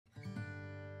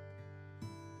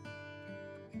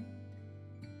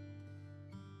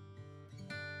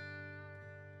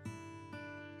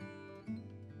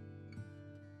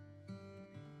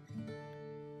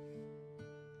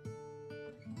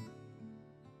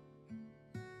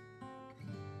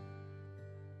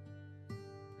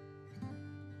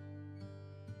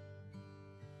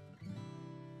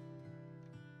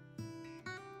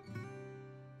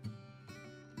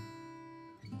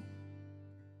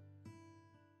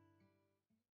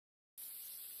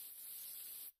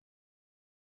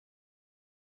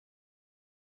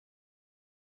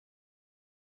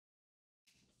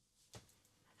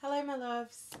Hello my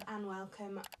loves and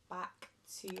welcome back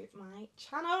to my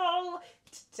channel.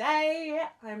 Today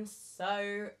I'm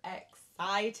so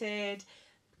excited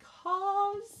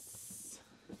because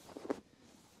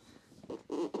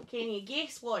can you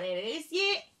guess what it is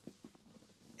yet?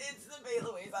 It's the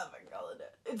Plouise advent calendar.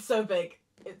 It's so big.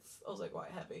 It's also quite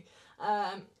heavy.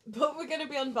 But we're going to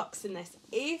be unboxing this.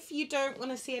 If you don't want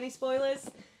to see any spoilers,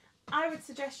 I would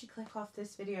suggest you click off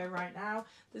this video right now.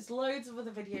 There's loads of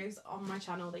other videos on my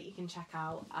channel that you can check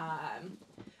out.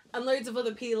 And loads of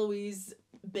other Plouise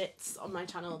bits on my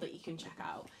channel that you can check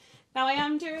out. Now I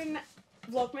am doing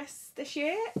Vlogmas this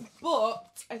year,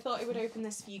 but I thought I would open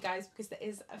this for you guys because there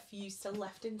is a few still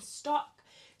left in stock.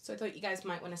 So I thought you guys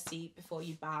might want to see before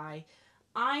you buy.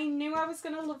 I knew I was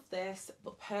going to love this,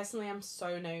 but personally I'm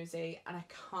so nosy and I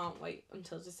can't wait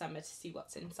until December to see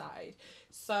what's inside.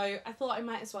 So I thought I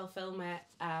might as well film it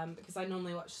because I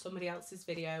normally watch somebody else's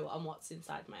video on what's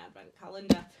inside my advent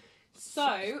calendar.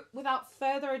 So without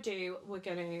further ado, we're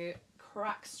going to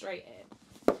crack straight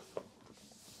in.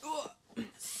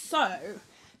 So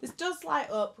this does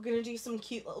light up. We're going to do some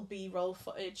cute little B-roll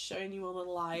footage showing you all the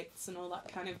lights and all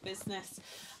that kind of business.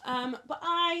 But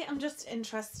I am just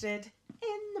interested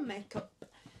in the makeup.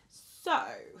 So,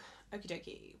 okie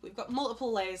dokie. We've got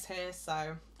multiple layers here,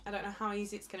 so I don't know how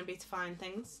easy it's going to be to find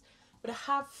things. But I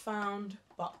have found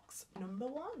box number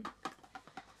 1.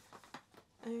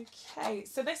 Okay,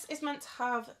 so this is meant to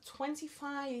have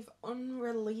 25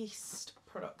 unreleased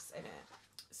products in it.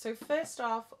 So first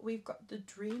off, we've got the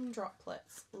Dream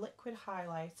Droplets Liquid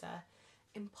Highlighter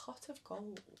in Pot of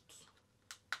Gold.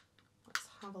 Let's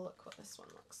have a look what this one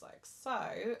looks like.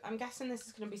 So, I'm guessing this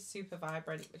is going to be super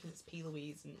vibrant because it's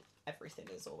Plouise and everything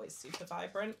is always super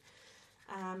vibrant.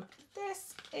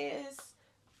 This is...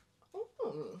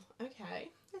 oh,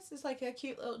 okay. This is like a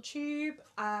cute little tube.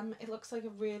 It looks like a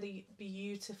really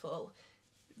beautiful,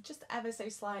 just ever so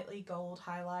slightly gold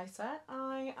highlighter.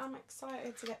 I am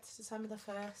excited to get to December the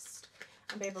 1st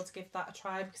and be able to give that a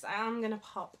try because I am going to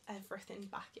pop everything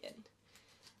back in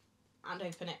and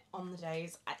open it on the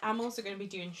days. I'm also going to be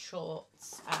doing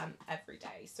shorts every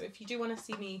day. So if you do want to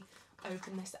see me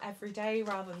open this every day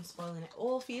rather than spoiling it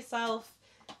all for yourself,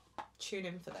 tune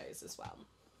in for those as well.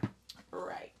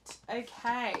 Right,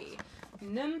 okay.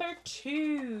 Number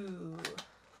 2.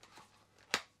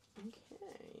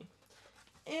 Okay.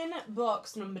 In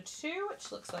box number 2,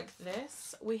 which looks like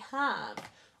this, we have,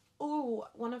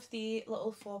 one of the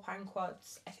little £4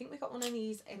 quads. I think we got one of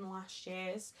these in last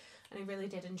year's and I really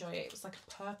did enjoy it. It was like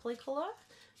a purpley colour.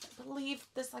 I believe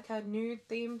there's like a nude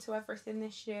theme to everything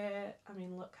this year. I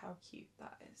mean, look how cute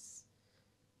that is.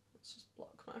 Let's just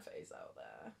block my face out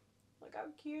there. Look how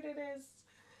cute it is.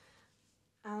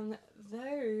 And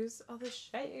those are the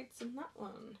shades in that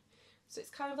one. So it's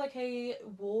kind of like a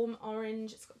warm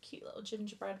orange. It's got cute little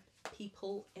gingerbread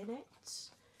people in it.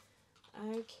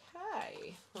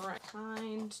 Okay, right,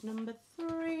 kind number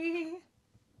 3.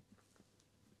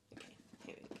 Okay,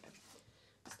 here we go.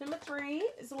 So number 3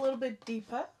 is a little bit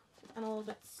deeper and a little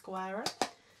bit squarer.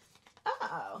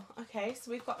 Oh, okay,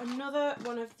 so we've got another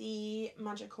one of the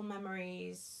Magical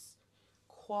Memories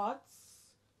quads.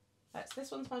 So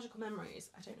this one's Magical Memories.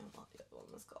 I don't know what the other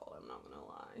one was called, I'm not gonna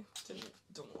lie.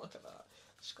 Don't look at that.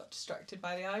 Just got distracted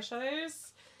by the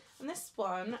eyeshadows. And this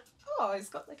one, it's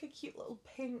got like a cute little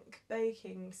pink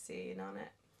baking scene on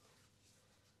it.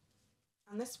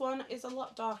 And this one is a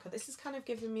lot darker. This is kind of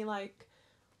giving me like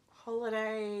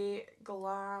holiday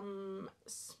glam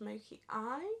smoky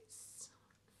eyes.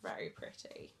 Very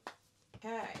pretty.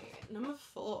 Okay, number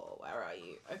 4, where are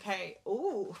you? Okay,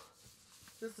 ooh,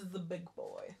 this is the big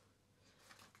boy.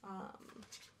 I'm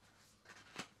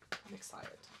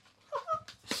excited.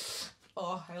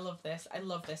 Oh, I love this. I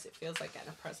love this. It feels like getting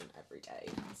a present every day.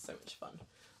 It's so much fun.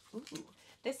 Ooh,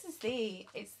 this is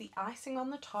it's the Icing on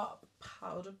the Top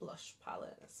Powder Blush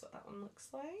Palette. That's what that one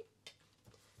looks like.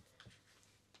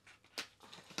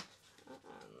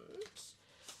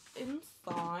 And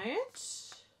inside,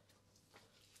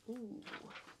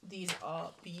 these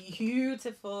are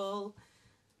beautiful.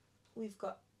 We've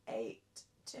got 8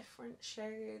 different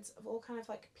shades of all kind of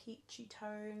like peachy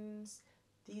tones.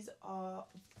 These are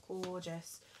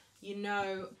gorgeous. You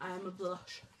know I'm a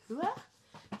blush. So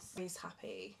he's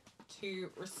happy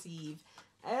to receive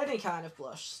any kind of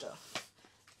blush stuff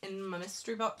in my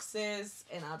mystery boxes,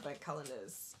 in advent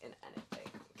calendars, in anything.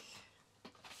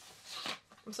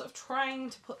 I'm sort of trying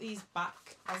to put these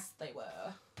back as they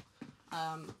were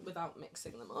without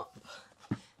mixing them up.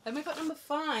 Then we've got number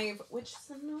 5, which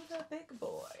is another big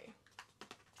boy.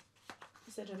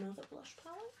 Is it another blush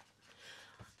palette?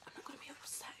 I'm not going to be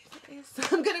upset if it is.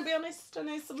 I'm going to be honest. I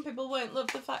know some people won't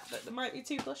love the fact that there might be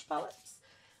 2 blush palettes.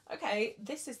 Okay,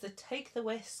 this is the Take the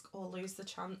Whisk or Lose the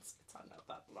Chance. It's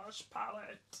another blush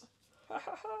palette.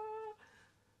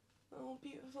 Oh,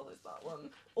 beautiful is that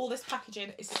one. All this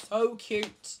packaging is so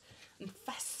cute and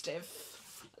festive.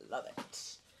 I love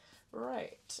it.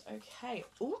 Right, okay.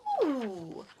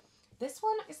 Ooh, this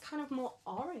one is kind of more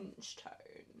orange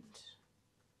toned.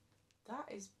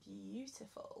 That is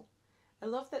beautiful. I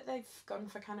love that they've gone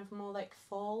for kind of more like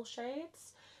fall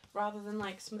shades rather than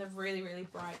like some of the really, really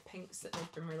bright pinks that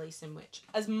they've been releasing, which,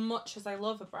 as much as I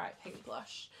love a bright pink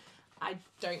blush, I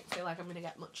don't feel like I'm going to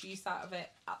get much use out of it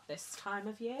at this time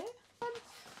of year. And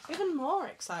even more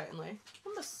excitingly,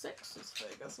 number 6 is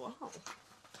big as well.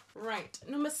 Right,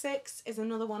 number 6 is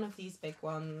another one of these big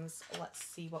ones. Let's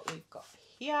see what we've got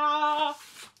here.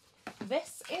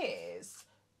 This is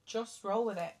Just Roll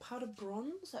With It Powder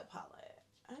Bronzer Palette.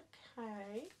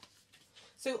 Okay.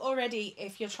 So already,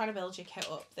 if you're trying to build your kit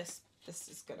up, this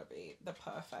is going to be the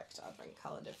perfect advent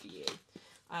calendar for you.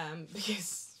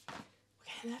 Because we're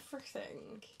getting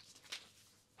everything.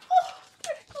 Oh,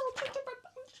 different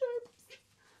shapes.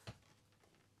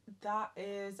 That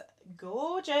is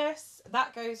gorgeous.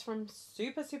 That goes from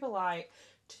super, super light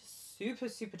to super,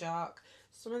 super dark.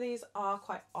 Some of these are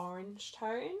quite orange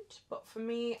toned, but for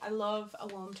me, I love a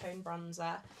warm tone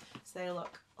bronzer. So they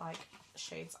look like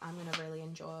shades I'm going to really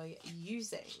enjoy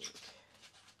using.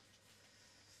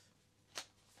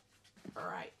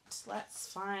 Right, let's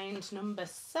find number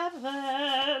 7.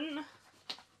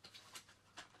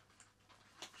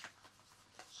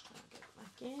 Just trying to get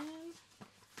back in.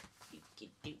 Dookie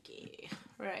dookie.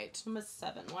 Right, number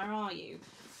 7. Where are you?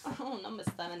 Oh, number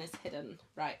 7 is hidden.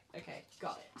 Right, okay,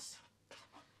 got it.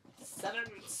 7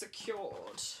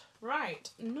 secured. Right,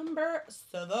 number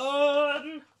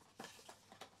 7.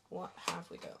 What have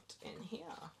we got in here?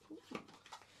 Ooh.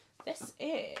 This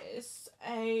is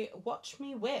a Watch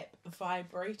Me Whip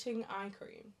Vibrating Eye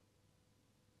Cream.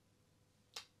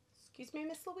 Excuse me,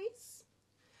 Miss Louise?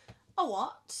 A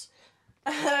what?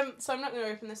 So I'm not going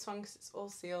to open this one because it's all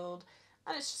sealed.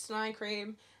 And it's just an eye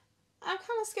cream. I'm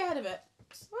kind of scared of it.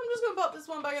 So I'm just going to pop this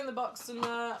one back in the box and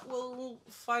we'll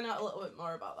find out a little bit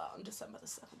more about that on December the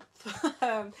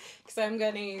 7th. Because I'm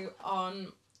going to,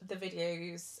 on the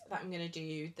videos that I'm going to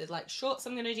do, the like shorts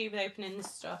I'm going to do with opening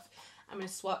this stuff, I'm going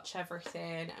to swatch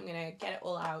everything, I'm going to get it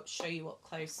all out, show you up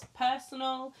close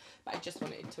personal, but I just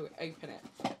wanted to open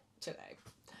it today.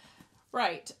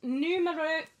 Right,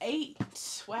 numero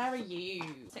 8, where are you?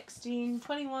 16,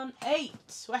 21, 8,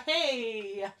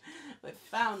 hey, we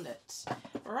found it.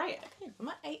 Right, okay,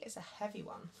 number 8 is a heavy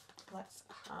one. Let's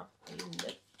have a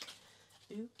look.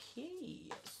 Okay,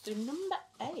 so number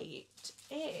 8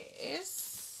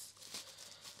 is,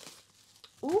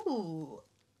 ooh,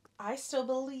 I Still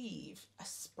Believe, a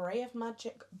Spray of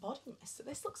Magic body mist. So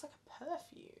this looks like a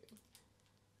perfume.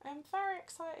 I'm very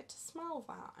excited to smell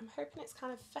that. I'm hoping it's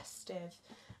kind of festive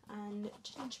and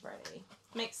gingery.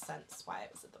 Makes sense why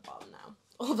it was at the bottom now.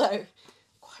 Although,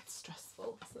 quite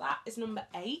stressful. So that is number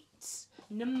 8.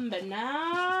 Number 9.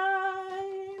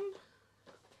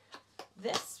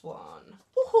 This one.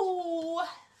 Ooh,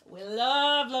 we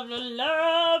love, love, love,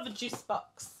 love a juice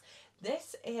box.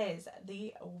 This is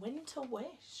the Winter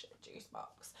Wish juice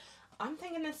box. I'm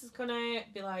thinking this is going to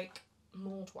be like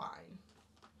mulled wine.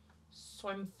 So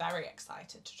I'm very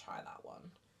excited to try that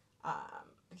one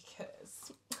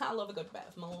because I love a good bit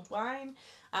of mulled wine.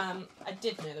 I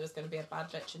did know there was going to be a bad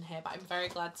bitch in here, but I'm very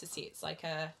glad to see it's like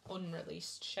a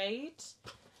unreleased shade.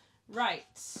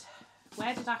 Right,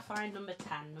 where did I find number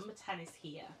 10? Number 10 is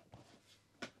here.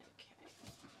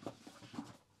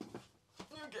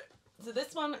 Okay, so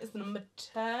this one is number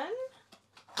 10.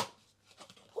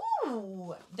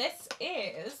 Ooh, this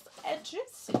is a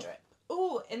Juicy Drip.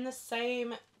 Ooh, in the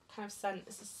same kind of scent.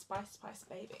 This is Spice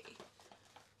Baby.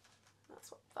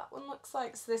 That's what that one looks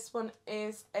like. So this one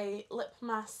is a lip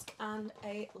mask and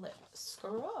a lip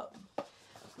scrub.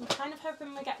 I'm kind of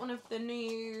hoping we get one of the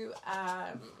new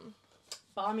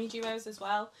balmy duos as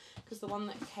well, because the one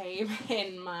that came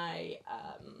in my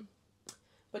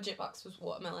budget box was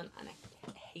watermelon, and I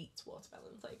hate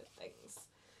watermelon flavoured things.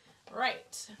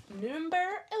 Right,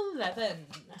 number 11.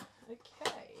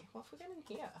 Okay, what have we got in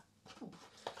here? Ooh,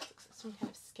 looks like some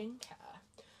kind of skincare.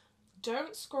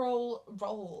 Don't Scroll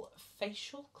Roll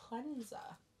Facial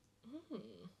Cleanser.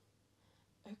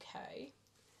 Okay.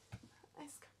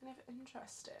 That's kind of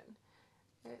interesting.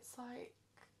 It's like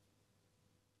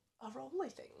a roll, I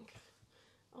think.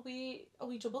 Are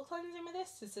we double cleansing with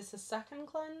this? Is this a second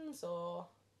cleanse or?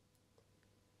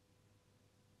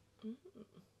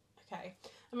 Okay.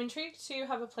 I'm intrigued to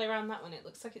have a play around that one. It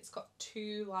looks like it's got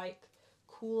 2 like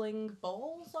cooling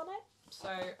balls on it. So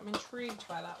I'm intrigued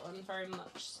by that one very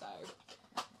much so.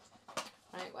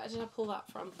 Right, where did I pull that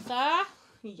from? There?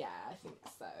 Yeah, I think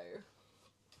so.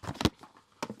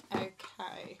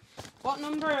 Okay. What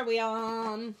number are we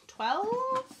on? 12?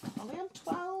 Are we on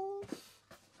 12?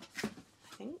 I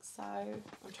think so.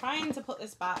 I'm trying to put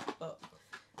this back, but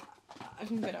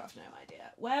I'm going to have no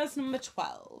idea. Where's number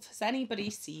 12? Has anybody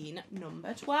seen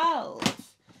number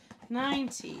 12?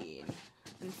 19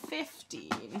 and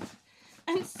 15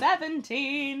 and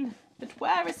 17. But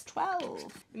where is 12?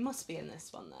 It must be in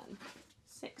this one then.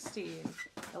 16,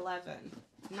 11,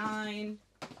 9.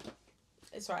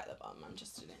 It's right at the bottom. I'm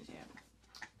just an idiot.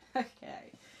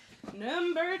 Okay.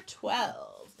 Number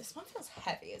 12. This one feels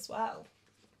heavy as well.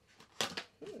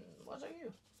 What are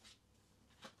you?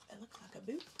 They look like a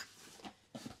book.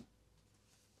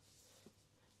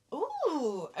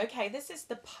 Ooh, okay, this is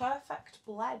the Perfect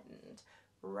Blend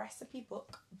Recipe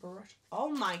Book Brush. Oh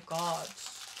my god.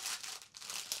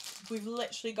 We've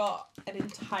literally got an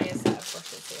entire set of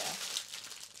brushes here.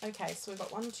 Okay, so we've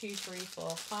got 1, 2, 3, 4,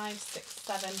 5, 6,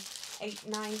 7, 8,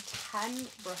 9, 10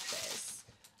 brushes.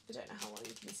 I don't know how well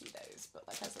you can see those, but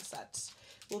like as I said,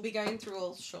 we'll be going through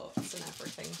all shorts and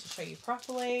everything to show you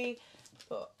properly.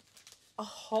 But a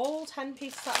whole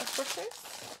 10-piece set of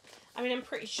brushes. I mean, I'm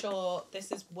pretty sure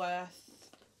this is worth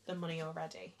the money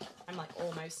already. I'm like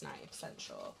almost 90%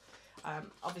 sure.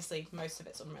 Obviously, most of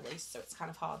it's unreleased, so it's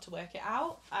kind of hard to work it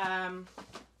out.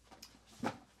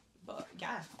 But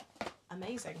yeah,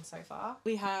 amazing so far.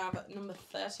 We have number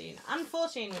 13 and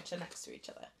 14, which are next to each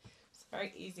other. It's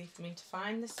very easy for me to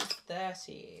find. This is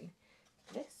 13.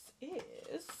 This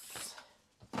is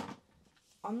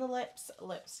On the Lips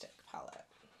lipstick palette.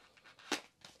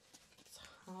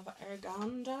 Have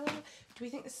Arganda. Do we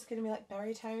think this is going to be like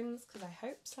berry tones? Because I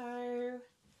hope so.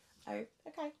 Oh,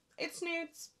 okay. It's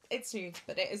nudes. It's nudes,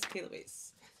 but it is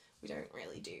Plouise. We don't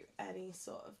really do any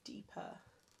sort of deeper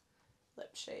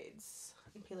lip shades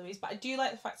in Plouise, but I do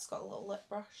like the fact it's got a little lip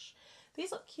brush.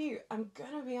 These look cute. I'm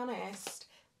going to be honest.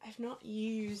 I've not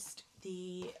used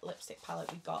the lipstick palette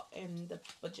we got in the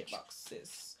budget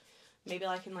boxes. Maybe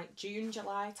like in like June,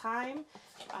 July time,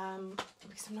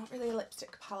 because I'm not really a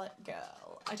lipstick palette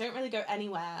girl. I don't really go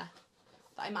anywhere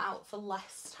that I'm out for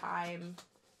less time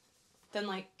than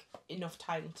like enough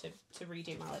time to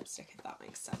redo my lipstick, if that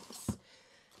makes sense.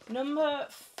 Number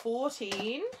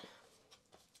 14.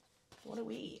 What are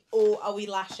we? Oh, are we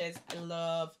lashes? I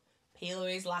love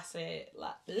Plouise lashes.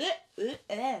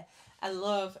 I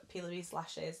love Plouise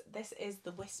lashes. This is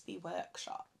the Wispy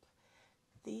Workshop.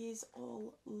 These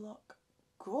all look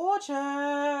gorgeous.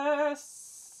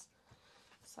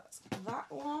 So that's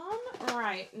that one.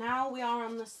 Right, now we are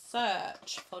on the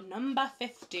search for number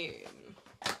 15.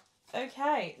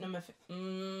 Okay,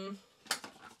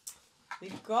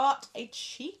 we've got a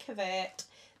cheek of it.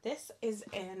 This is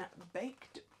in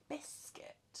Baked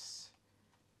Biscuit,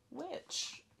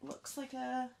 which looks like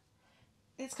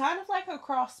it's kind of like a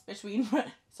cross between,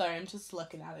 sorry, I'm just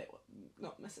looking at it,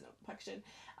 not messing up the packaging.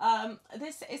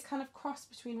 This is kind of cross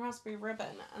between Raspberry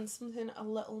Ribbon and something a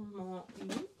little more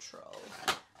neutral.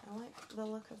 I like the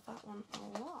look of that one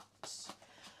a lot.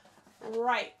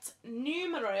 Right,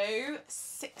 numero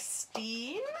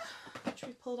 16, which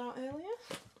we pulled out earlier.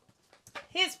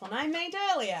 Here's one I made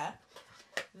earlier.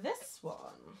 This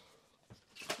one,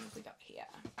 what have we got here?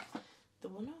 The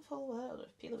Wonderful World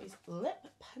of Plouise Lip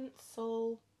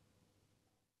Pencil.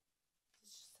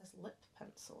 It just says lip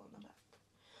pencil on the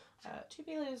back. Two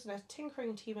Plouise and a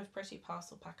tinkering team of pretty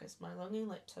parcel packers. My longing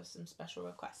lips have some special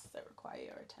requests that require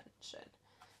your attention.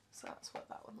 So that's what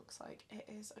that one looks like. It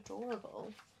is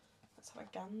adorable. Let's have a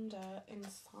gander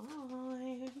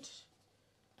inside.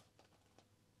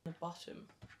 The bottom.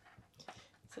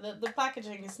 So the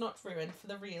packaging is not ruined for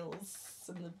the reels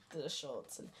and the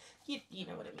shorts, and you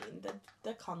know what I mean,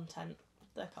 the content.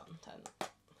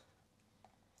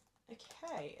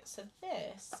 Okay, so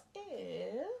this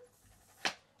is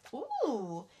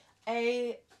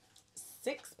a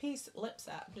 6-piece lip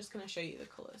set. I'm just going to show you the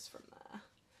colours from there.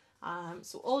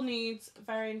 So all nudes,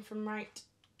 varying from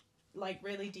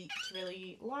really deep to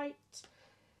really light.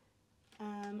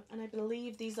 And I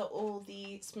believe these are all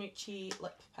the Smoochy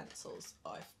lip pencils.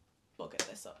 Oh, I've buggered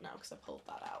this up now because I pulled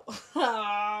that out.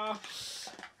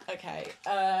 Okay.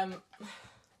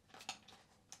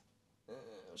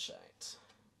 Shite.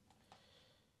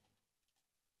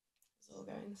 It's all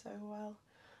going so well.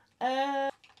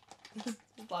 This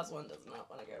last one does not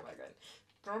want to go back in.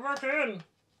 Go back in!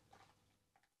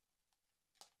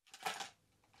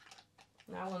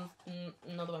 Now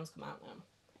another one's come out now.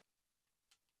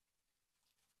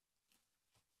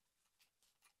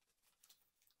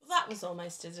 That was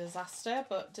almost a disaster,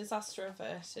 but disaster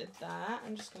averted there.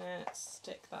 I'm just going to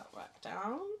stick that back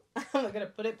down. and we're going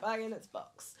to put it back in its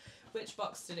box. Which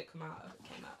box did it come out of? It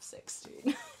came out of 16.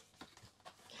 Okay,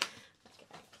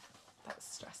 that was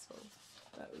stressful.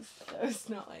 That was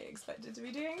not what I expected to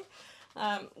be doing.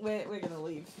 We're going to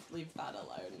leave that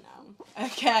alone now.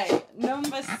 Okay,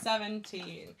 number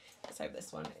 17. Let's hope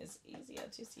this one is easier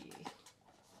to see.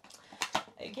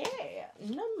 Okay,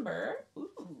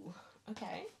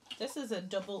 okay. This is a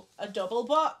double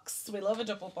box. We love a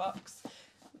double box.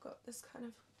 We've got this kind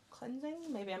of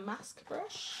cleansing, maybe a mask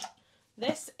brush.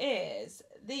 This is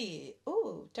the,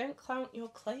 don't count your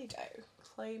clay dough.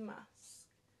 Clay mask.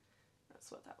 That's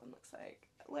what that one looks like.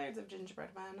 Loads of gingerbread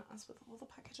men, as with all the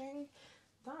packaging.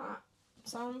 That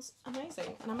sounds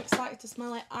amazing, and I'm excited to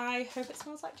smell it. I hope it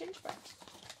smells like gingerbread.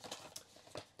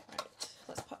 Right,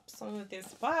 let's pop some of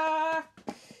this back.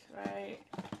 Right,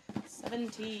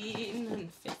 17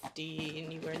 and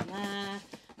 15, you were in there.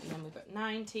 And then we've got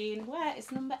 19. Where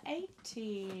is number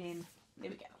 18?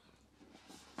 Here we go.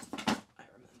 I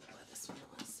remember where this one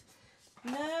was.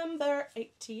 Number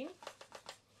 18.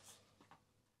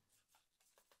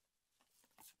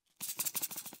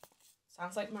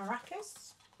 Sounds like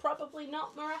maracas. Probably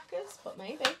not maracas, but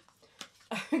maybe.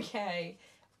 Okay.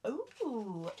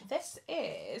 Ooh, this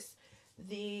is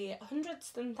the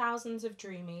Hundreds and Thousands of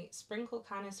Dreamy Sprinkle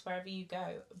Kindness Wherever You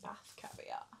Go Bath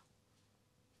Caviar.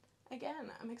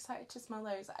 Again, I'm excited to smell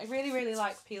those. I really, really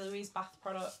like Plouise bath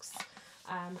products.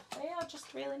 They are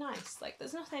just really nice. Like,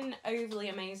 there's nothing overly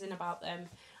amazing about them.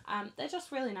 They're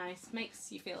just really nice.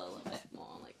 Makes you feel a little bit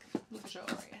more, like,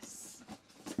 luxurious.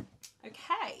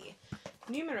 Okay.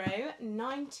 Numero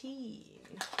 19.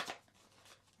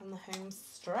 On the home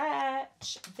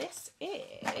stretch. This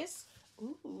is,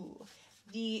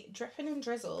 the Drippin' and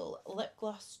Drizzle Lip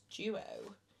Gloss Duo.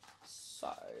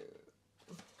 So,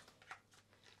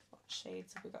 what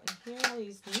shades have we got in here? Are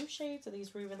these new shades? Are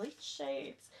these re-released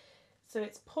shades? So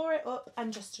it's Pour It Up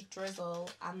and Just a Drizzle,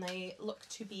 and they look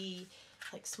to be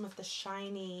like some of the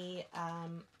shiny,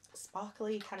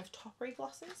 sparkly kind of toppery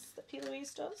glosses that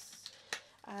Plouise does.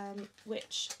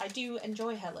 Which I do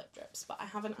enjoy her lip drips, but I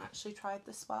haven't actually tried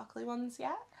the sparkly ones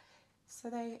yet. So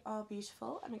they are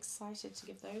beautiful. I'm excited to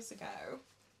give those a go.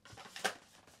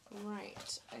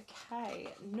 Right, okay,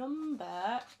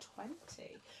 number 20.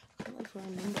 I can't believe we're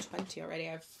on number 20 already.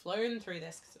 I've flown through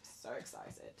this because I'm so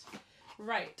excited.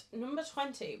 Right, number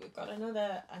 20. We've got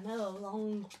another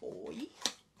long boy.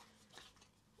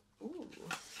 Ooh,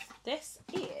 this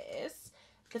is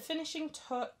the Finishing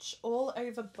Touch All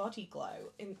Over Body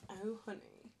Glow in Oh Honey.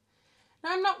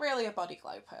 Now, I'm not really a body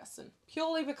glow person,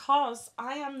 purely because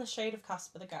I am the shade of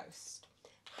Casper the Ghost.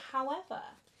 However,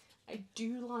 I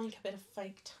do like a bit of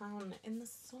fake tan in the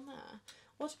summer.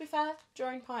 Or to be fair,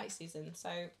 during party season, so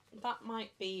that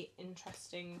might be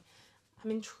interesting.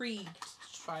 I'm intrigued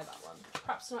to try that one.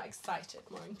 Perhaps not excited,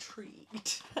 more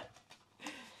intrigued.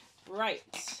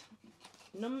 Right,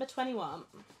 number 21.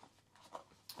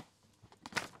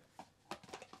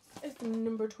 Is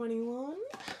number 21.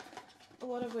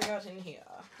 What have we got in here?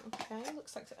 Okay,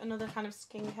 looks like another kind of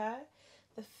skincare.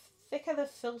 The Thicker the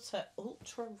Filter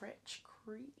Ultra Rich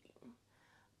Cream.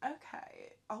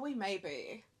 Okay, are we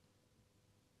maybe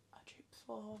a dupe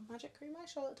for Magic Cream by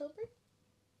Charlotte Tilbury?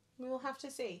 We will have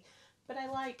to see. But I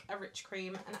like a rich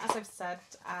cream, and as I've said,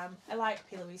 I like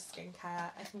Plouise skincare.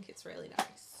 I think it's really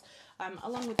nice.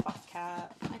 Along with bath care,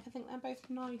 I think they're both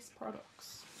nice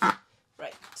products.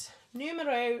 Right,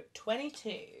 numero 22.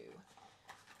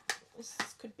 This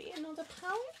could be another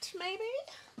palette, maybe?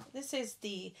 This is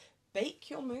the Bake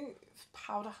Your Move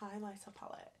Powder Highlighter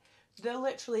Palette. There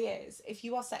literally is. If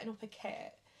you are setting up a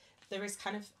kit, there is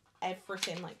kind of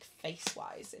everything, like,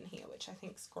 face-wise in here, which I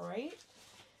think is great.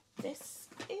 This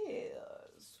is...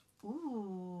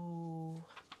 Ooh.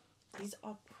 These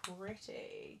are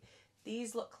pretty.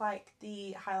 These look like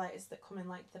the highlighters that come in,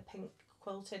 like, the pink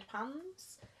quilted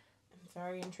pans. I'm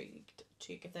very intrigued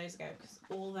to give those a go, because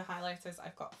all the highlighters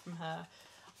I've got from her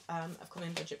have come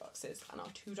in budget boxes and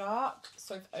are too dark,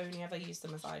 so I've only ever used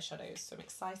them as eyeshadows, so I'm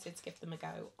excited to give them a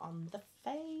go on the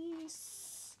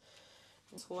face.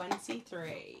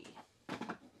 23.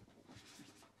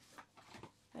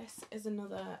 This is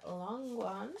another long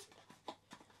one,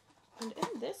 and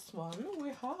in this one we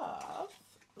have,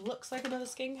 looks like another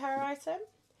skincare item.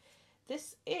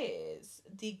 This is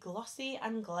the Glossy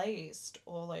and Glazed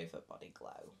All Over Body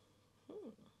Glow.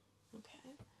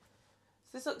 Okay.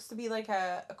 So this looks to be like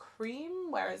a cream,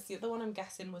 whereas the other one I'm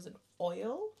guessing was an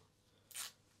oil.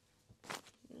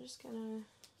 I'm just gonna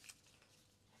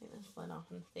take this lid off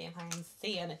and see if I can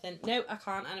see anything. No, I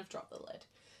can't, and I've dropped the lid.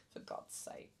 For God's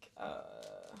sake.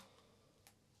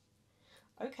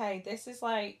 Okay, this is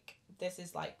like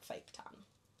fake tan.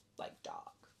 Like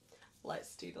dark.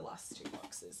 let's do the last 2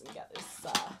 boxes and get this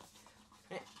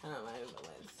over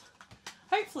with.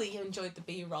 Hopefully you enjoyed the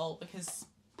B-roll, because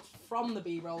from the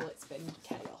B-roll it's been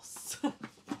chaos.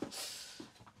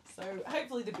 So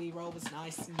hopefully the B-roll was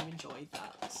nice and you enjoyed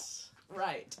that.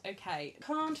 Right, okay.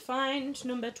 Can't find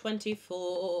number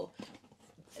 24.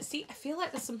 See, I feel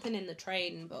like there's something in the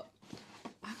train, but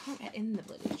I can't get in the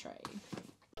bloody train.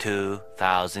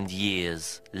 2,000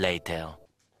 years later.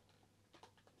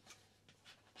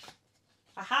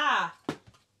 Aha!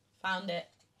 Found it.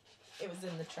 It was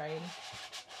in the train.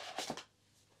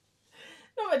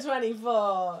 Number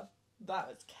 24. That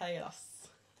was chaos.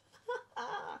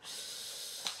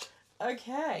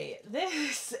 Okay,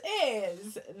 this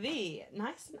is the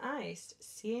Nice and Iced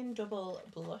Seeing Double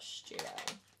Blush Duo.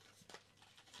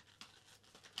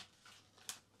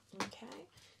 Okay,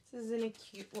 this is in a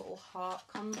cute little heart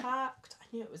compact. I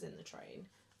knew it was in the train.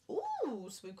 Ooh,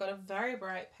 so we've got a very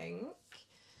bright pink.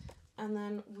 And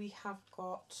then we have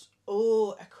got,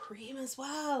 oh, a cream as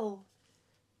well.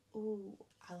 Ooh,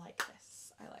 I like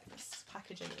this. I like this.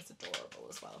 Packaging is adorable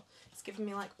as well. It's giving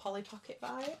me like Polly Pocket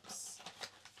vibes.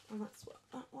 And that's what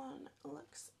that one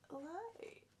looks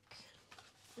like.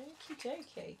 Okie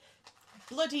dokie.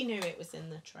 Bloody knew it was in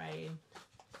the train.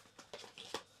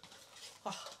 Oh,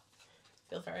 I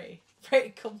feel very, very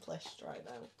accomplished right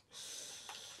now.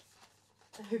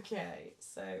 Okay,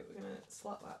 so we're going to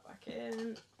slot that back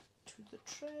in to the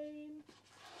train.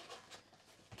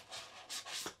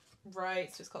 Right,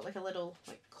 so it's got like a little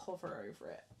like cover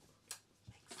over it.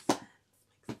 Makes sense,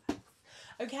 makes sense.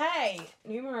 Okay,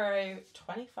 numero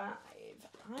 25.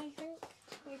 I think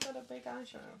we got a big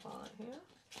eyeshadow palette here.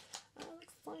 I'm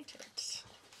excited.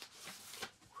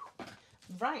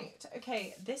 Right,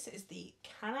 okay, this is the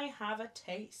Can I Have a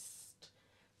Taste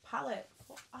palette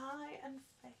for eye and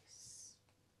face.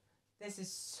 This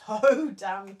is so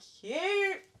damn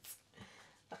cute.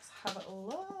 Let's have a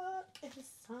look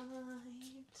inside.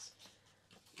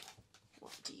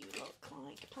 What do you look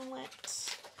like,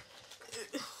 palette?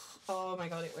 Oh my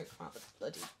god, it won't come out the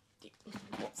bloody...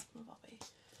 What's my bobby?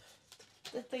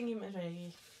 The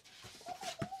thingy-majiggy.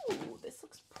 Ooh, this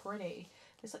looks pretty.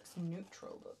 This looks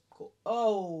neutral but cool.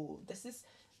 Oh, this is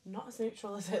not as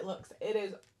neutral as it looks. It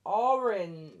is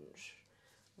orange.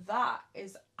 That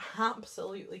is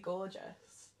absolutely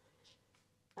gorgeous.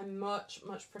 I much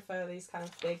prefer these kind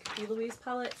of big Plouise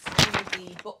palettes to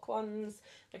the book ones.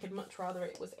 I could much rather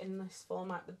it was in this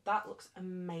format, but that looks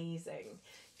amazing.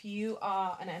 If you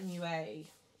are an MUA,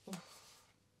 oof,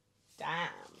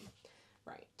 damn.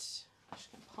 Right, I'm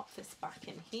just going to pop this back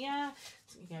in here.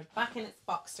 So you go back in its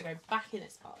box to go back in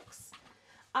its box.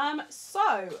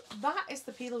 So that is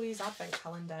the Plouise Advent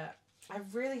Calendar. I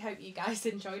really hope you guys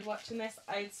enjoyed watching this.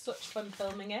 I had such fun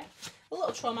filming it. A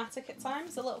little traumatic at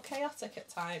times, a little chaotic at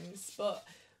times, but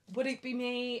would it be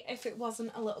me if it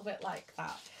wasn't a little bit like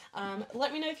that?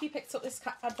 Let me know if you picked up this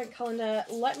Advent Calendar.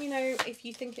 Let me know if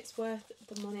you think it's worth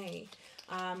the money.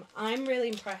 I'm really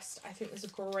impressed. I think there's a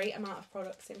great amount of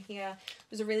products in here.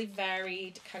 There's a really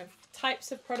varied kind of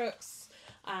types of products.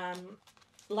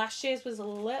 Last year's was a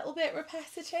little bit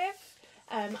repetitive.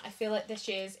 I feel like this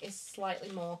year's is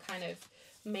slightly more kind of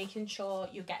making sure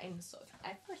you're getting sort of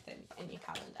everything in your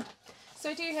calendar. So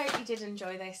I do hope you did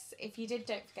enjoy this. If you did,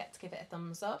 don't forget to give it a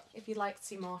thumbs up. If you'd like to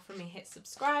see more from me, hit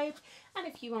subscribe. And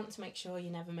if you want to make sure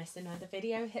you never miss another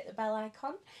video, hit the bell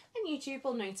icon and YouTube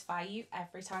will notify you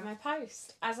every time I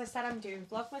post. As I said, I'm doing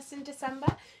Vlogmas in December.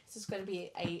 So it's going to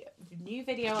be a new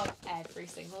video up every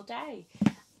single day.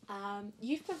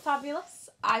 You've been fabulous.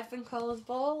 I've been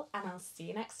Coleoftheball and I'll see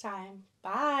you next time.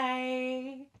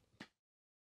 Bye!